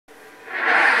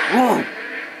Whoa!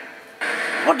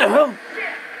 What the hell?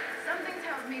 Something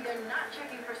tells me they're not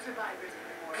checking for survivors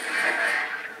anymore.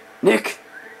 Nick,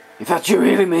 if that's you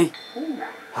healing me.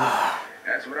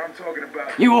 That's what I'm talking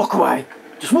about. You walk away.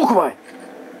 Just walk away.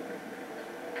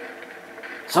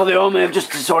 So the army have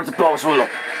just decided to blow us all up.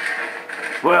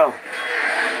 Well.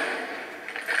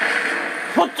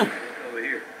 What the? Over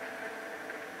here.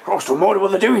 Christ almighty, what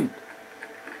are they doing?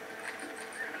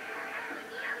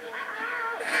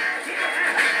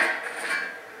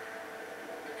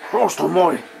 Christ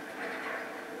almighty.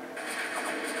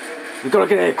 We've got to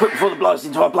get here quick before the blows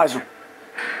into our place up.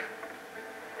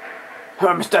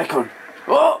 Her mistake on.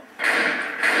 Oh!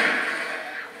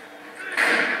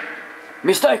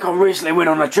 Mistake on recently went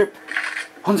on a trip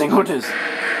hunting hunters.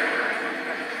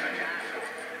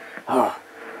 Oh.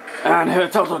 And her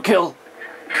total kills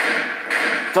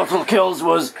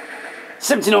was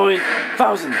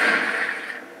 79,000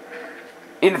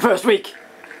 in the first week.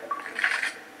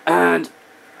 And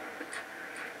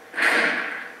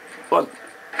what?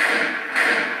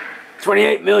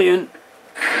 28 million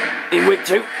in week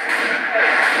 2.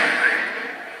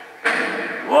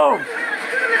 Whoa!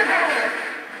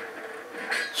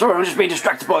 Sorry, I'm just being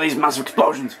distracted by these massive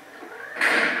explosions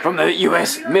from the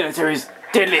US military's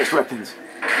deadliest weapons.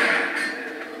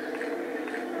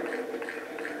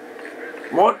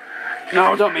 What?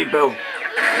 No, I don't mean Bill.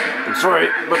 I'm sorry,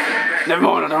 but never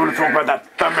mind, I don't want to talk about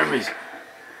that. Bad memories.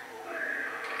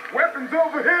 Weapons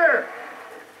over here!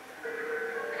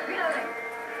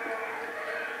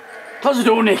 Close the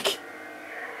door, Nick.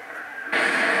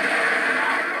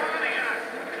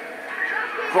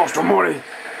 Christ almighty.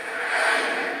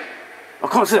 I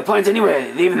can't see the planes anywhere.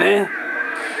 Are they even there?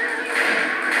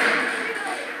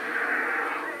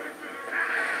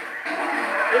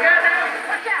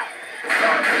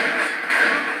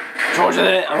 Charge of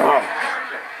there. Oh.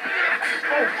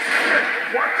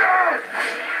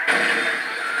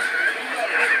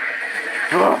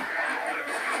 Oh.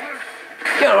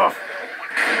 Get off.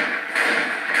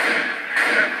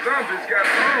 Zombies got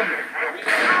armor.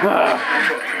 Ah.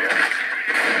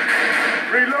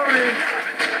 Reloading.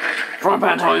 Front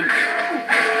pan time.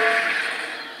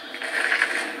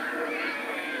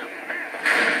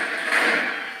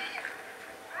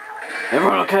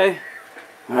 Everyone okay?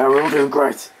 We're all doing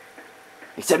great.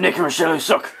 Except Nick and Rochelle, who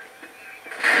suck.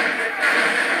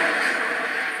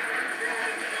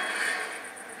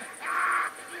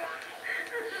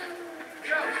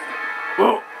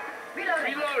 Whoa!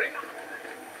 Reloading.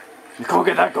 We can't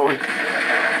get that going.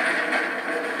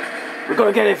 We've got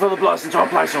to get here for the blast into our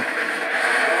place up.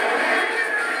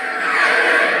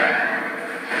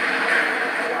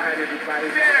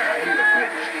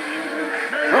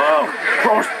 Oh!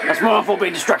 Christ! That's my fault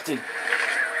being distracted.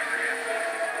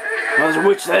 Well, there's a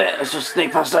witch there. Let's just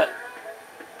sneak past that.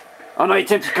 I know you're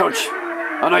tempted, Coach.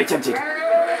 I know you're tempted.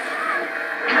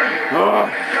 Oh.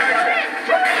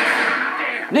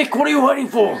 Nick, what are you waiting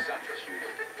for?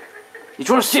 You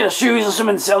trying to steal shoes or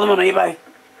something and sell them on eBay?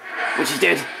 Which he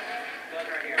did.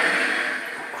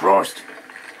 Christ.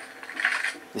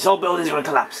 This whole building's going to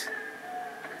collapse.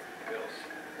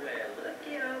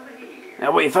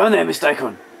 Now, what you found there, mistake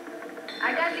on?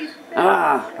 I got these.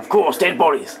 Ah, of course, dead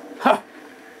bodies. Ha!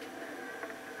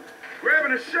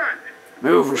 Grabbing a shot.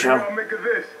 Move, What do Rochelle. y'all make of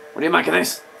this? What do you make of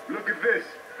this? Look at this.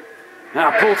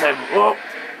 Ah, pull tab. Whoa.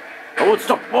 I would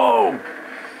stop. Whoa.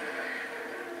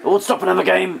 I would stop another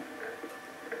game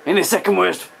in the second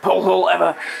worst pole hole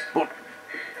ever, but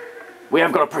we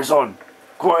have got to press on.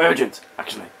 Quite urgent,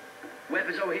 actually.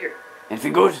 Weapons over here.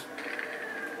 Anything good?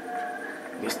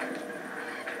 Yes.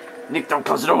 Nick, don't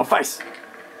close the door on my face.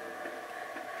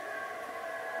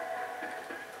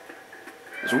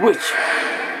 There's a witch.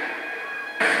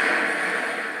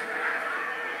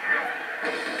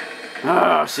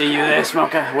 Ah, see you there,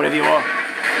 Smoker, whatever you are.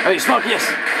 Hey, Smoker,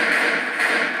 yes.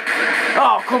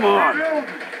 Oh, come on.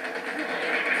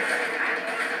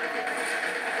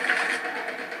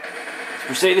 Let's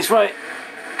proceed this way.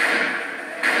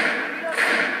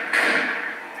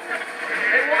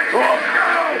 Oh.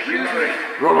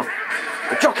 Roll off.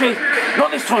 A jockey.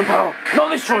 Not this time, pal. Not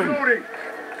this time.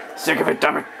 Sick of it,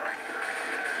 damn it.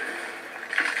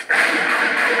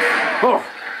 Oh.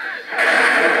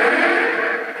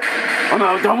 Oh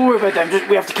no, don't worry about them.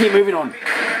 We have to keep moving on.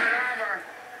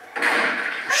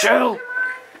 Shell.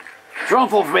 Drone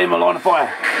fall for being in my line of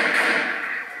fire.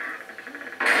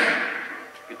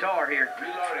 Guitar here.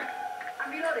 Reloading.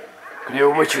 I'm reloading. Can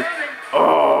hear a witcher.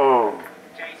 Oh.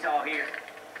 Chainsaw here.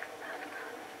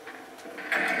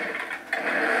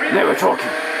 Now we're talking.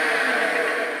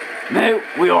 Now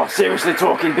we are seriously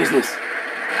talking business.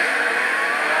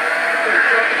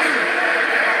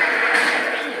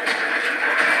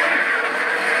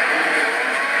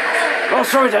 Oh,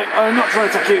 sorry, Dick. I'm not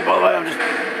trying to attack you, by the way. I'm just...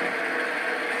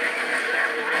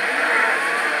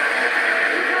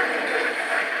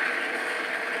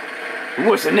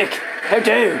 What's the Nick? How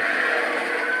dare you?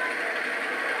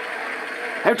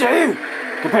 How dare you?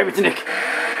 Compare me to Nick.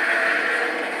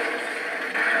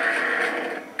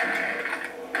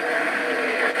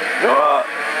 Oh.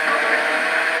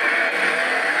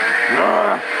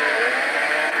 Oh.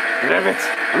 Get out of it.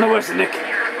 I'm the worse than Nick.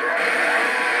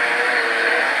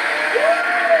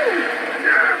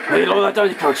 Hey, you lower that down,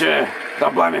 you coach. Yeah.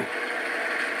 Don't blame me.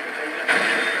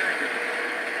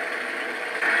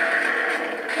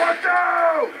 Watch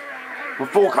out! What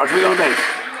for, coach? What are you on about?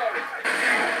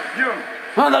 Young.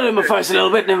 Oh, that hit my face a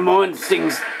little bit. Never mind.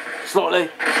 Stings slightly.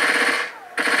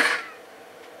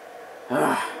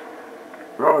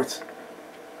 Right.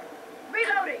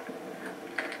 Reloading.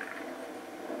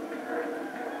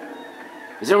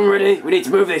 Is everyone ready? We need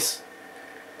to move this.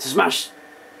 To smash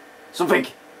something.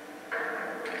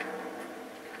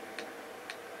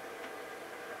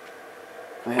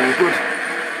 Yeah, good.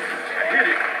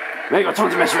 We ain't got time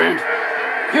to mess around.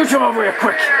 You come over here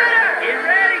quick. Get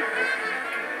ready.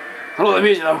 I love the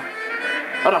music though.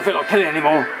 I don't feel like killing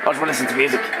anymore. I just want to listen to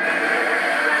music.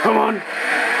 Come on.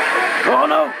 Oh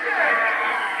no.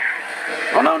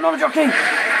 Oh no, no jockey.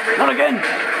 Not again.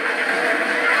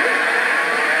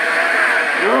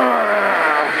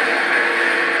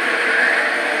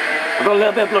 I've got a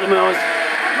little bit of blood in my eyes.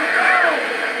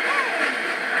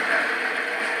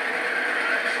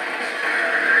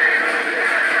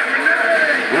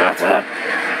 That's it.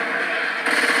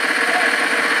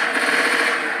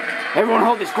 Everyone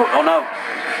hold this quick. Oh no!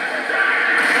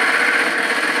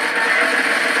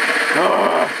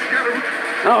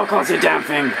 Oh, I can't see a damn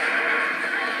thing.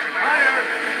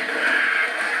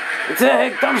 It's there.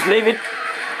 Don't just leave it.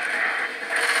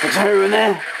 Fix her in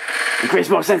there. Increase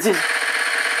my senses.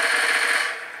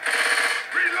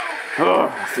 Oh,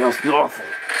 it feels awful.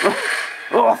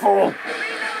 Awful.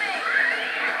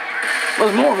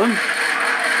 There's more of them.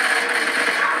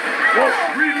 Whoa.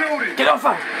 Reloading. Get off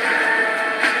her.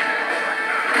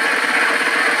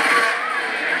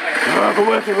 Oh, good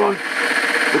work, everyone.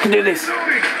 We can do this.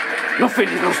 Nothing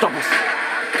is going to stop us.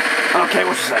 I don't care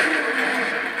what you say.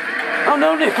 Oh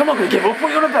no, Nick, I'm not going to give up.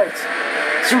 What are you on about?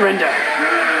 Surrender.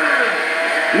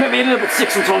 You make me a little bit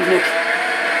sick sometimes, Nick.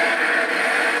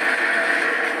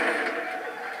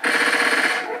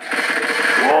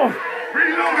 Whoa.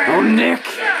 Reloading. Oh, Nick.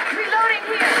 Reloading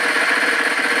here.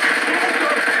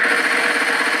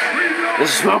 There's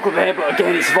a smoke up there, but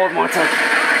again, it survived my attack.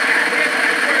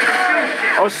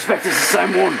 I suspect it's the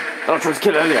same one that I tried to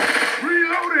kill earlier,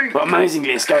 Reloading. but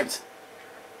amazingly escaped.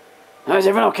 Now, is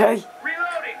everyone okay?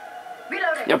 Reloading.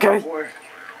 Reloading. You okay? Boy.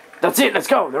 That's it, let's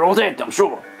go. They're all dead, I'm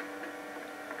sure.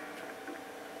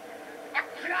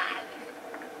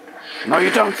 No,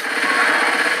 you don't.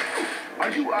 Are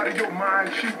you out of your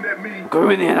mind shooting at me? Got you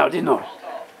in the end, now, didn't I?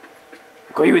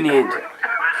 Got you in the end.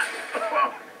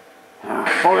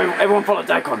 Everyone follow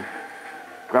Daikon.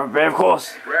 Grab a bear, of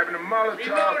course. Grabbing a Molotov.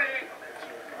 Reloading.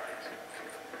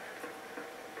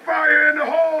 Fire in the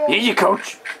hole. Easy,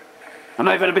 coach. I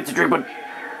know you've had a bit to drink, but...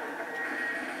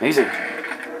 Easy.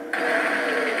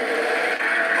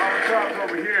 Molotov's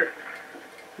over here.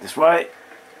 This way.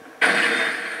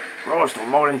 Christ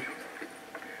almighty.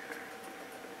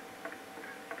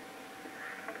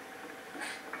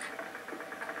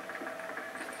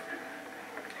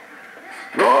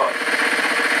 Oh.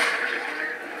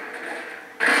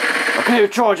 I can hear a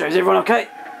charger. Is everyone okay?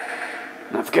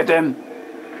 Don't forget them.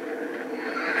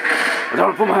 I don't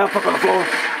want to put my health back on the floor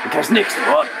in case Nick...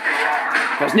 What?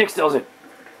 In case Nick steals it.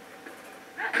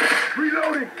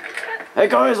 Reloading. Hey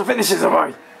guys, I think this is the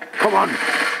way. Come on.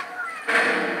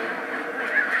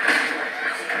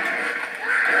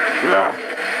 Yeah.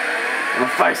 In the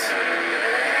face.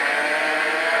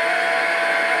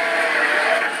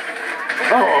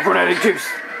 Oh, I've run out of juice.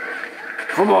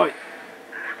 From my...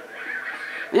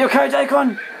 Are you okay,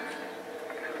 Daikon?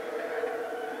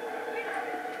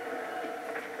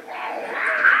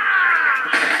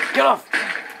 Get off!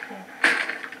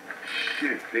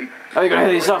 Shit, they... Oh, you're gonna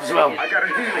heal yourself as well. I gotta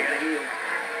heal.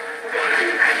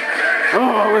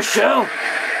 Oh, Rochelle! Oh,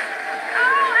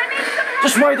 I need some help.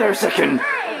 Just wait there a second.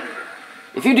 Hey.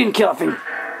 If you didn't kill that thing...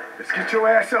 Let's get your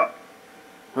ass up.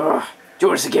 Oh,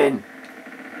 do this again.